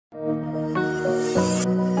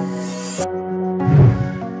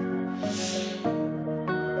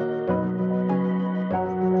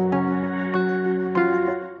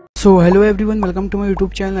So hello everyone, welcome to my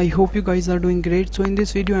YouTube channel. I hope you guys are doing great. So in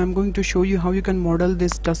this video I am going to show you how you can model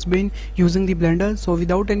this dustbin using the Blender. So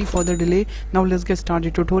without any further delay, now let's get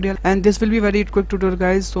started tutorial. And this will be very quick tutorial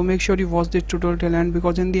guys, so make sure you watch this tutorial till end,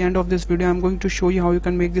 because in the end of this video I am going to show you how you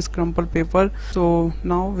can make this crumple paper. So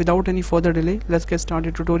now without any further delay, let's get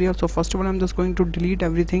started tutorial. So first of all I'm just going to delete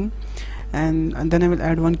everything, and then I will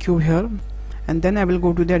add one cube here, and then I will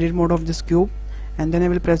go to the edit mode of this cube, and then I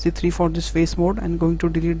will press the 3 for this face mode and going to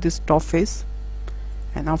delete this top face.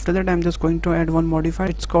 And after that I'm just going to add one modifier,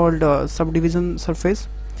 it's called subdivision surface,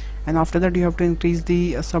 and after that you have to increase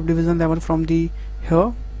the subdivision level from the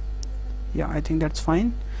here. Yeah, I think that's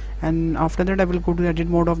fine. And after that I will go to the edit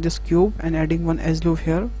mode of this cube and adding one edge loop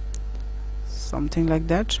here, something like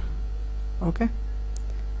that. Okay,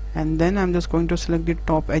 and then I'm just going to select the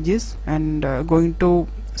top edges and going to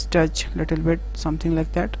stretch little bit, something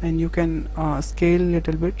like that, and you can scale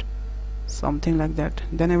little bit, something like that.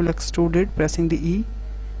 Then I will extrude it pressing the E,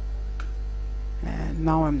 and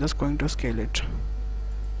now I'm just going to scale it.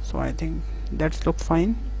 So I think that's look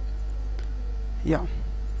fine. Yeah,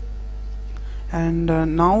 and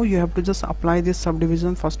now you have to just apply this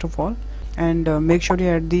subdivision first of all, and make sure you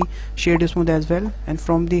add the shade smooth as well, and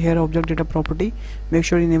from the hair object data property make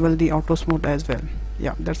sure you enable the auto smooth as well.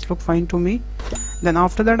 Yeah, that's look fine to me. Then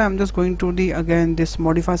after that I'm just going to the again this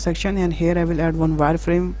modify section, and here I will add one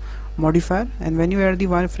wireframe modifier, and when you add the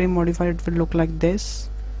wireframe modifier it will look like this.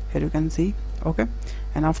 Here you can see. Okay,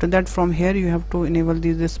 and after that from here you have to enable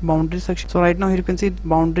this boundary section. So right now here you can see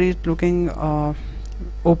boundary is looking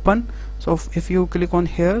open, so if you click on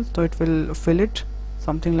here so it will fill it,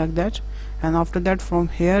 something like that. And after that from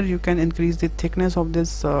here you can increase the thickness of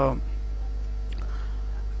this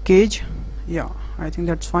cage. Yeah, I think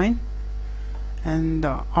that's fine. And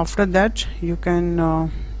after that you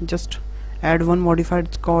can just add one modifier,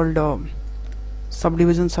 it's called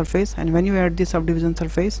subdivision surface, and when you add the subdivision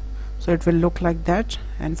surface so it will look like that.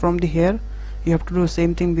 And from the here you have to do the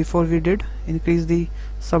same thing before we did, increase the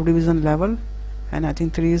subdivision level, and I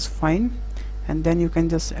think 3 is fine. And then you can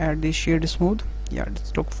just add the shade smooth. Yeah,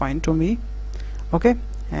 it's look fine to me. Okay,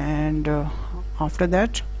 and after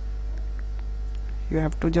that you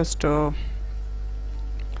have to just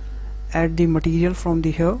add the material from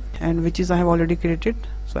the here, and which is I have already created,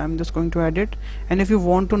 so I'm just going to add it. And if you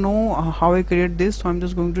want to know how I create this, so I'm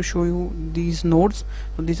just going to show you these nodes.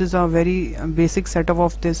 So this is a very basic setup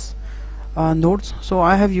of this nodes. So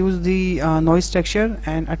I have used the noise texture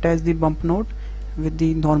and attached the bump node with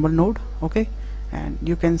the normal node. Okay, and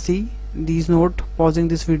you can see these node pausing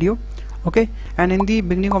this video. Okay, and in the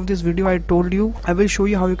beginning of this video I told you I will show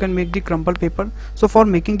you how you can make the crumple paper. So for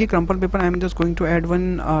making the crumple paper I am just going to add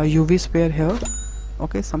one UV sphere here.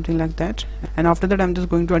 Okay, something like that. And after that I'm just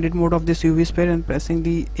going to edit mode of this UV sphere and pressing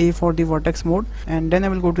the A for the vertex mode, and then I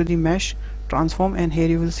will go to the mesh transform, and here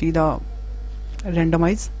you will see the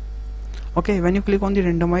randomize. Okay, when you click on the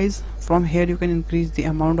randomize, from here you can increase the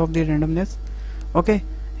amount of the randomness. Okay,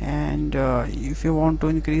 and if you want to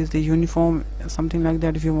increase the uniform, something like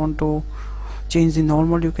that, if you want to change the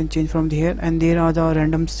normal you can change from the here. And there are the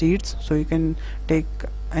random seeds, so you can take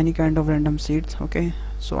any kind of random seeds. Okay,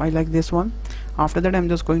 so I like this one. After that I'm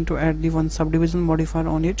just going to add the one subdivision modifier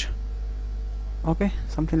on it. Okay,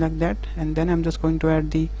 something like that. And then I'm just going to add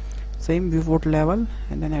the same viewport level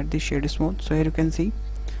and then add the shade smooth. So here you can see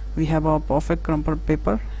we have a perfect crumple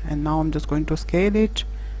paper, and now I'm just going to scale it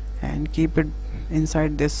and keep it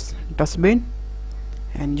inside this dustbin.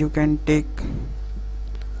 And you can take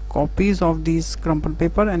copies of these crumple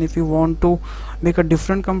paper, and if you want to make a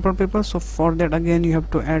different crumple paper, so for that again you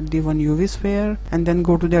have to add the one UV sphere and then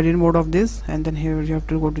go to the edit mode of this, and then here you have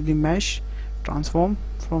to go to the mesh transform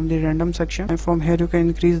from the random section, and from here you can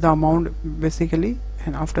increase the amount basically.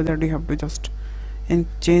 And after that you have to just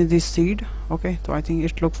change this seed. Okay, so I think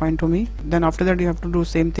it looks fine to me. Then after that you have to do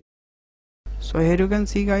same thing. So here you can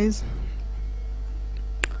see guys.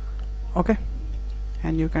 Okay,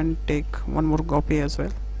 and you can take one more copy as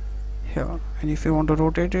well here, and if you want to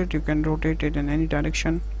rotate it you can rotate it in any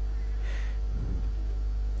direction.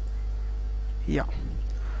 Yeah,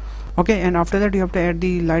 okay, and after that you have to add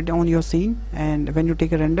the light on your scene, and when you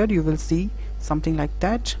take a render you will see something like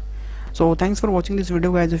that. So thanks for watching this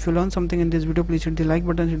video guys. If you learned something in this video, please hit the like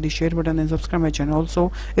button, hit the share button, and subscribe my channel.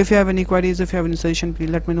 Also, if you have any queries, if you have any suggestion, please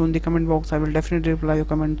let me know in the comment box. I will definitely reply your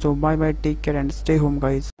comment. So bye bye, take care and stay home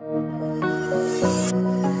guys.